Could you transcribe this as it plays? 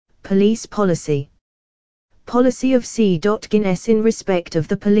Police Policy. Policy of C. Guinness in respect of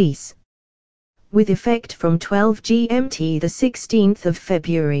the police. With effect from 12 GMT the 16th of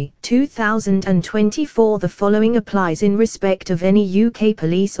February 2024, the following applies in respect of any UK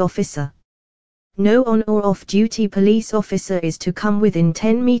police officer. No on or off-duty police officer is to come within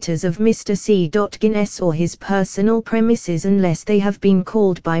 10 metres of Mr. C. Guinness or his personal premises unless they have been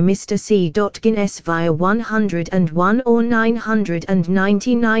called by Mr. C. Guinness via 101 or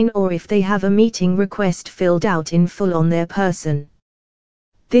 999, or if they have a meeting request filled out in full on their person.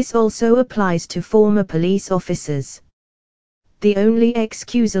 This also applies to former police officers. The only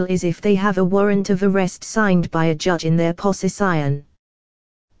excusal is if they have a warrant of arrest signed by a judge in their possession.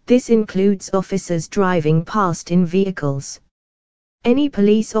 This includes officers driving past in vehicles. Any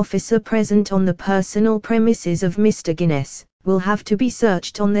police officer present on the personal premises of Mr. Guinness will have to be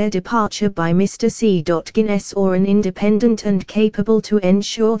searched on their departure by Mr. C. Guinness or an independent and capable to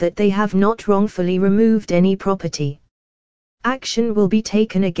ensure that they have not wrongfully removed any property. Action will be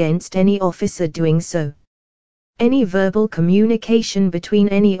taken against any officer doing so. Any verbal communication between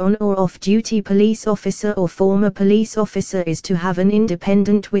any on or off-duty police officer or former police officer is to have an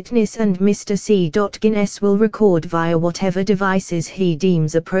independent witness, and Mr. C. Guinness will record via whatever devices he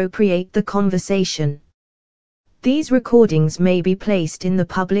deems appropriate the conversation. These recordings may be placed in the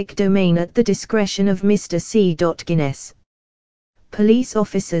public domain at the discretion of Mr. C. Guinness. Police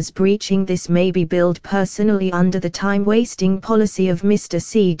officers breaching this may be billed personally under the time-wasting policy of Mr.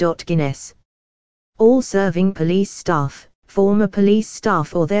 C. Guinness. All serving police staff, former police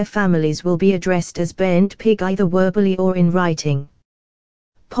staff or their families will be addressed as Burnt Pig either verbally or in writing.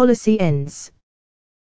 Policy ends.